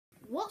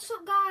What's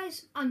up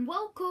guys, and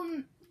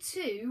welcome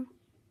to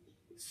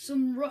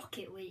some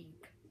Rocket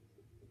League.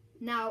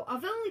 Now,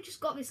 I've only just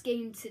got this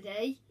game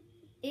today.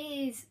 It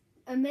is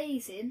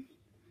amazing,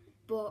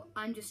 but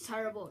I'm just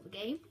terrible at the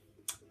game.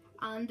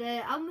 And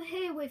I'm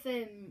here with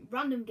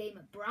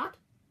Randomgamer Brad.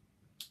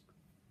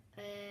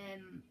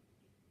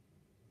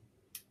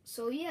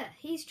 So yeah,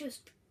 he's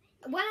just,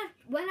 when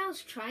I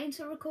was trying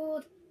to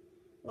record,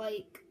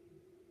 like,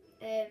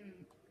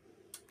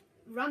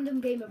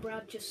 Randomgamer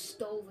Brad just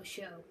stole the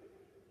show.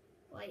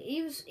 Like,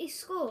 he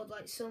scored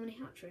like so many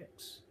hat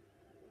tricks.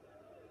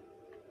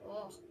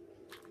 Oh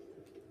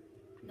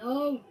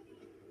no!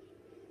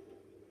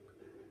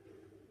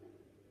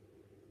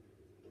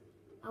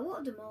 I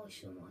want to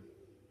demolish someone.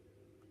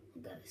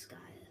 I'll get this guy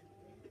here.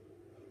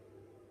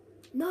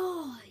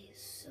 No,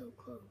 he's so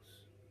close.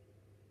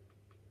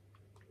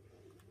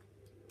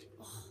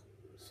 Oh,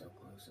 so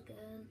close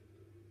again.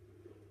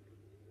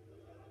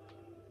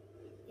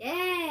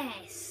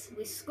 Yes!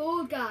 We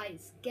scored,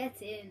 guys.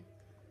 Get in.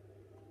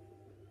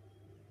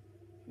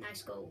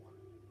 Nice goal.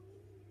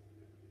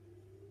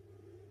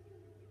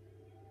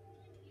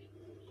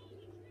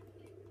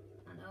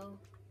 I know.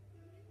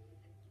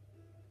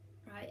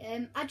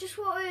 Right, I just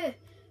want to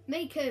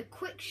make a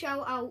quick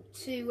shout out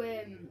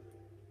to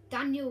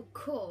Daniel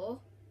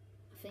Core,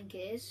 I think it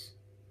is.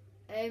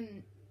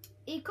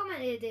 He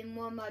commented in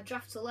one of my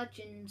Draft a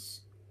Legend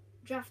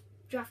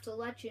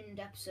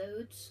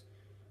episodes,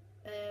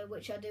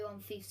 which I do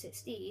on FIFA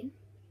 16.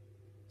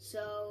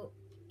 So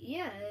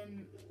yeah,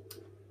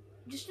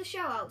 just a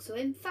shout out to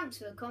him. Thanks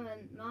for the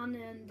comment, man.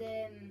 And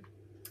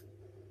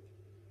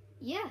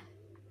yeah,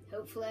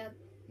 hopefully,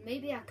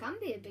 maybe I can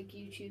be a big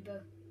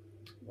YouTuber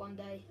one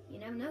day. You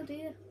never know, do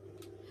you?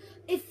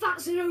 If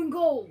that's an own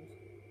goal,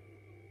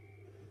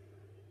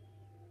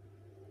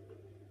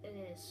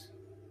 it is.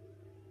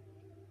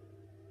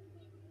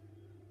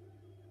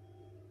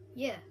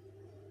 Yeah.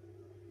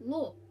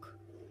 Look,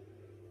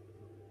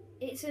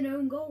 it's an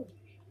own goal.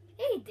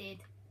 He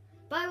did.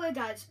 By the way,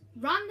 guys,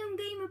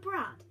 Randomgamer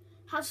Brad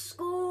has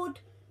scored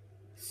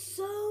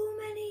so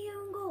many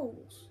own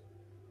goals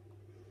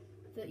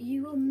that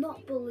you will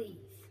not believe.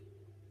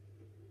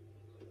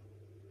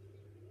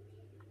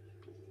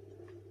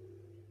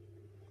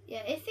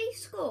 Yeah, if he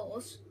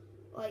scores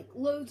like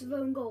loads of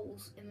own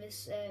goals in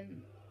this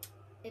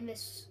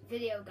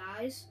video,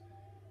 guys,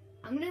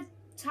 I'm gonna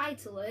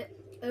title it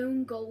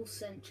Own Goal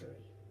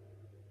Century.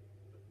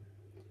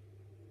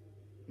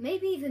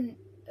 Maybe even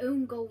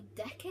Own Goal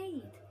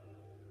Decade.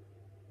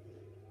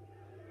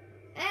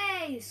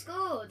 Hey, you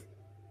scored!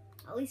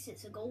 At least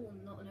it's a goal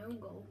and not an own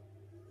goal.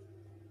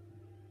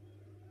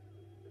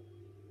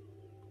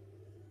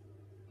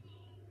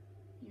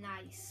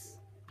 Nice.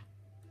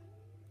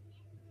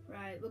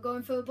 Right, we're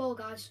going for the ball,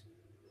 guys.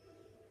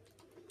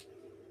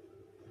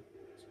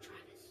 Let's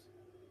try this.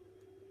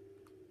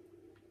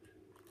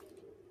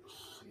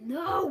 Oh,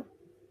 no!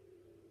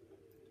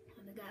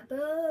 I'm gonna get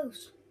a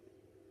boost.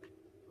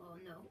 Oh,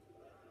 no.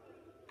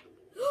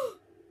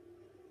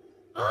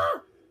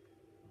 Oh!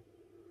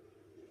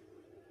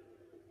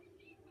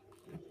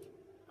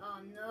 Oh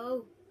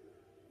no.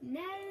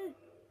 No.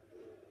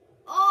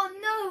 Oh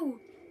no.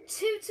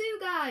 2-2,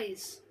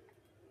 guys.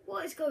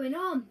 What is going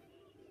on?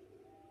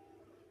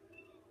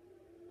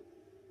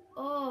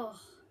 Oh.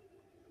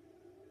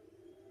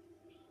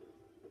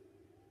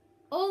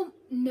 Oh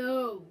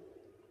no.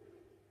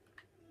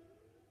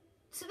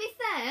 To be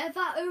fair,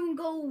 that own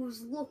goal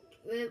was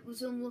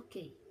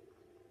unlucky.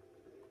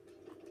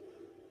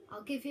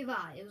 I'll give you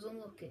that. It was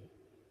unlucky.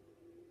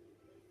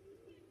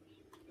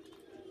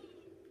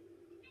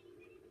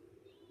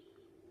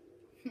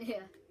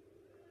 Yeah.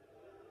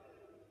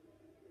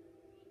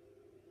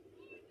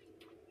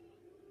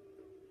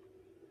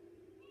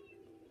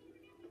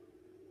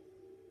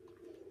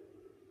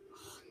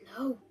 Oh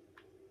no.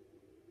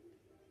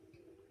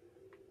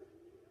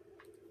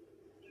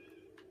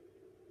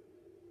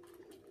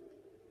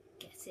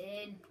 Get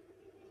in.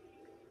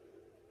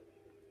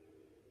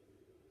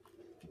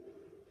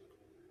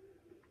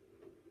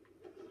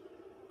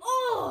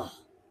 Oh!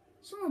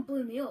 Someone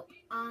blew me up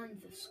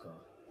and the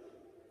score.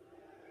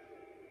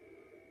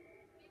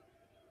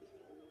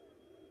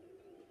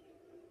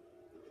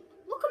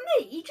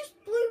 He just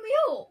blew me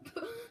up.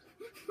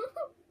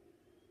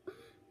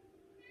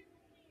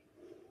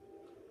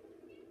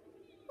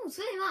 Well,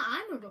 saying that,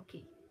 I'm a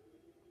rookie.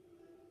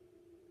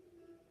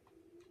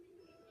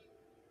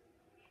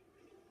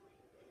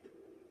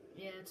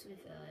 Yeah, to be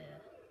fair,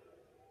 yeah.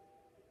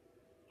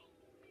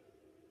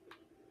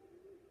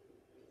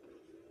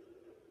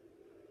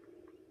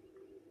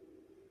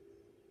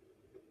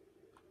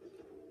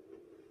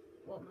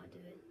 What am I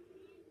doing?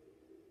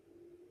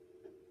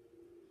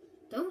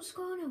 Don't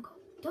score no goal.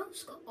 Don't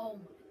score. Oh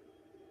my.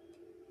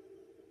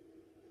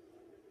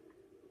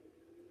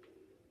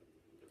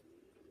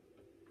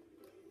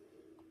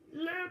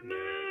 Let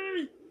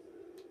me.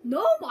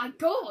 No, my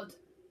God.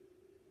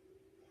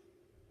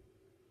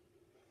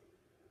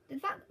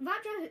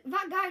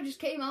 That guy just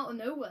came out of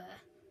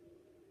nowhere.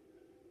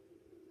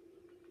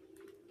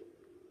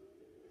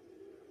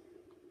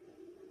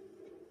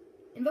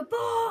 In the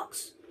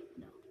box!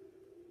 No.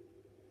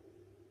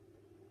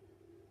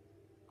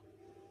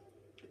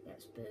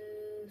 Let's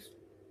boost.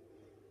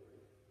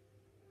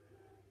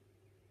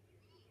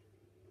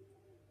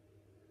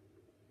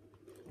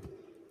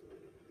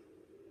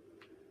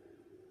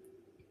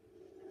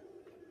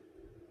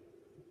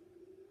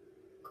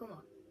 Come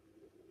on.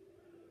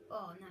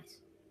 Oh, nice.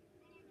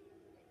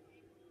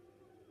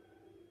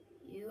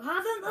 You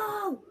haven't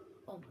though!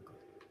 Oh my god.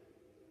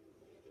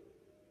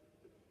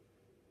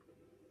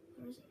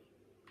 Where is it?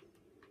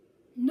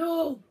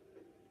 No!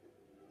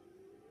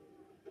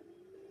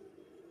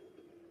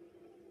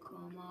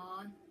 Come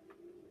on.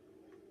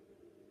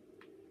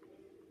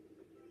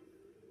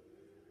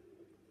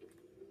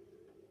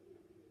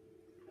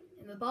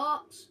 In the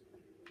box.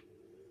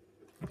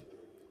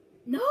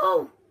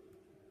 No!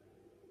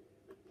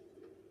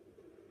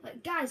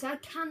 Like, guys, I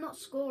cannot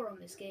score on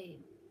this game.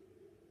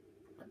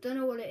 I don't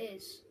know what it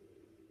is,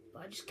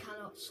 but I just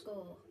cannot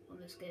score on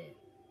this game.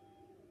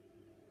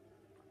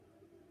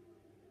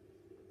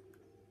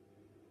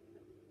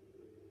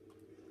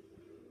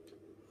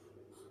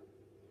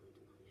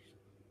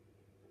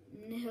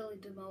 Nearly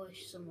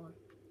demolished someone.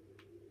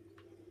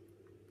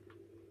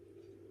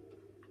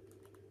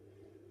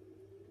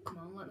 Come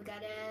on, let me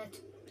get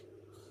it.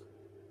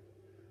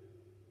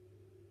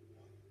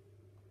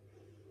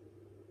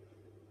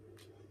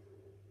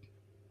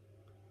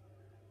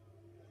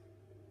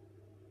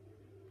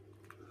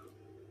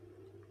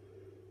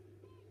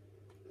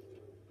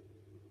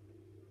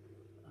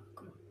 Oh,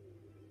 come on.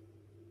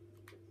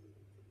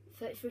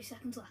 33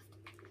 seconds left.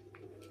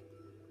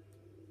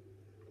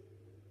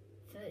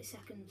 30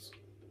 seconds.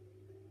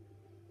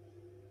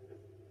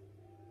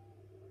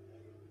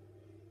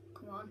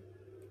 Come on.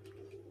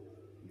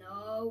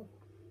 No.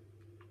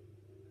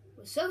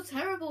 We're so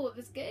terrible at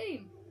this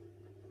game.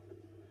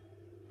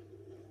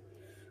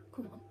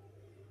 Come on.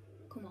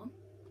 Come on.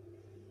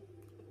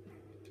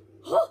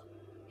 Oh!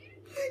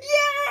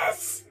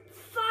 Yes!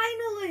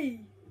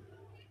 Finally!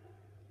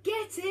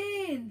 Get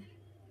in!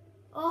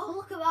 Oh,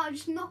 look at that.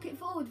 Just knock it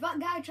forward. That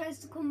guy tries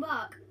to come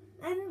back.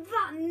 And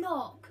that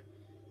knock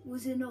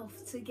was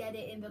enough to get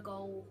it in the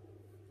goal.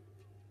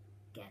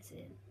 Get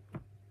in.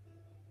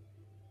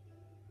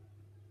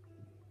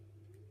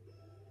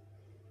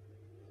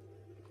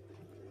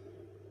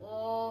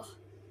 Oh,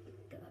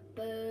 get that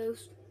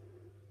boost.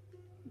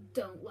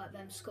 Don't let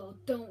them score.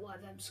 Don't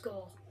let them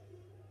score.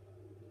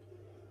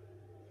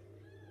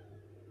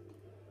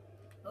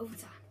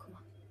 Overtime, come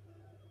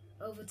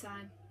on.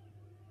 Overtime.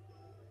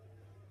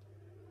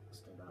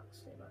 Stay back,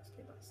 stay back,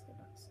 stay back, stay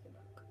back, stay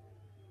back.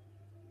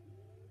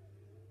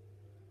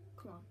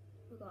 Come on,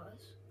 we got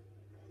this.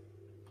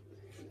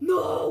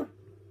 No!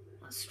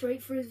 That's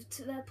straight through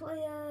to their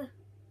player.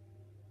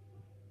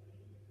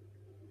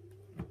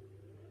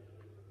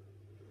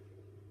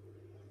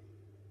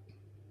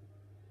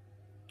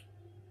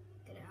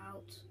 Get it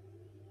out.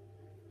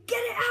 Get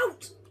it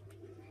out!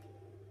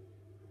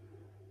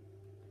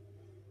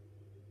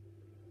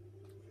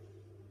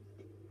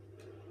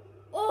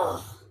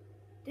 Oh!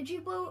 Did you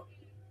blow?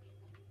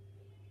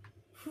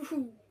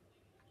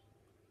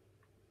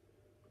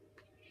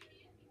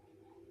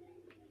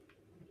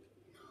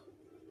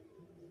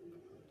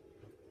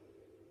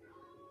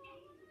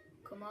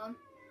 Come on.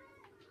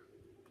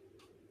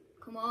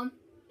 Come on.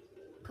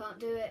 Can't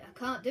do it. I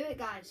can't do it,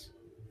 guys.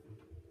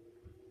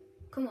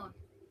 Come on.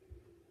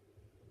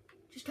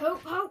 Just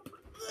hope, hope.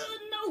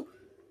 No.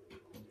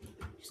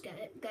 Just get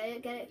it, get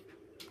it, get it.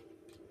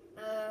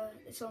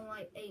 It's on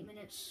like 8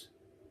 minutes.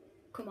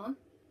 Come on.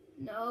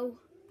 No.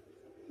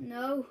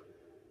 No.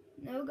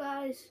 No,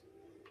 guys.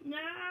 No.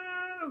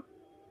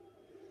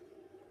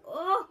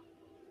 Oh.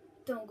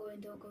 Don't go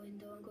in, don't go in,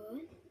 don't go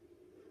in.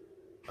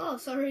 Oh,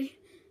 sorry.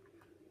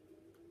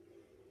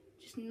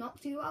 Just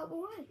knocked you out of the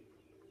way.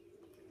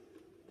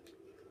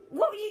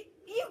 What?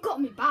 You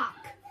got me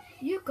back.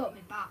 You got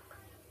me back.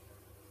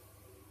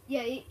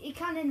 Yeah, he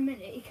can in a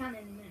minute. He can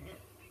in a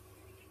minute.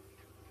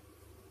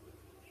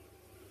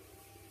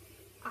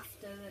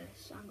 After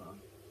this, hang on.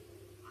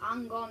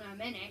 Hang on a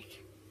minute.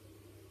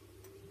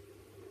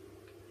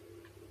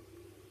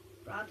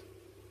 Brad.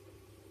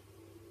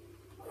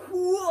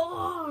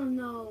 Whoa,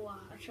 no.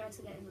 I tried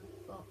to get in the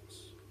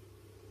box.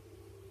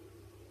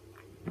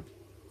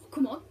 Oh,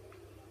 come on.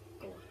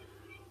 Go on.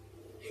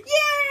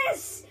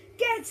 Yes!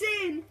 Get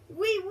in!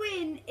 We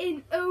win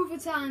in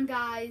overtime,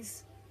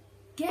 guys.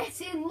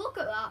 Get in. Look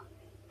at that.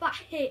 That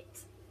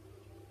hit.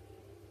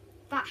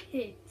 That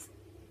hit.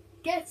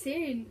 Get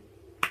in.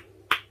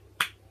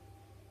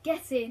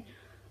 Get in.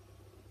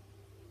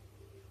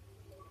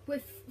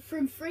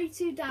 From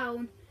 3-2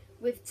 down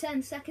with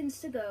 10 seconds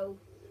to go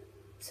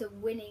to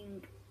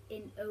winning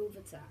in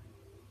overtime.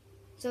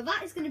 So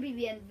that is going to be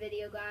the end of the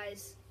video,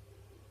 guys.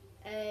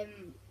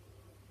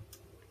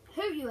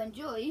 Hope you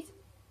enjoyed,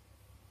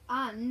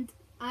 and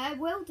I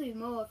will do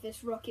more of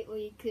this Rocket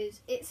League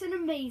because it's an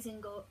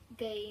amazing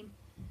game.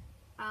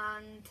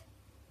 And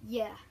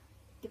yeah,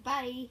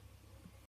 goodbye.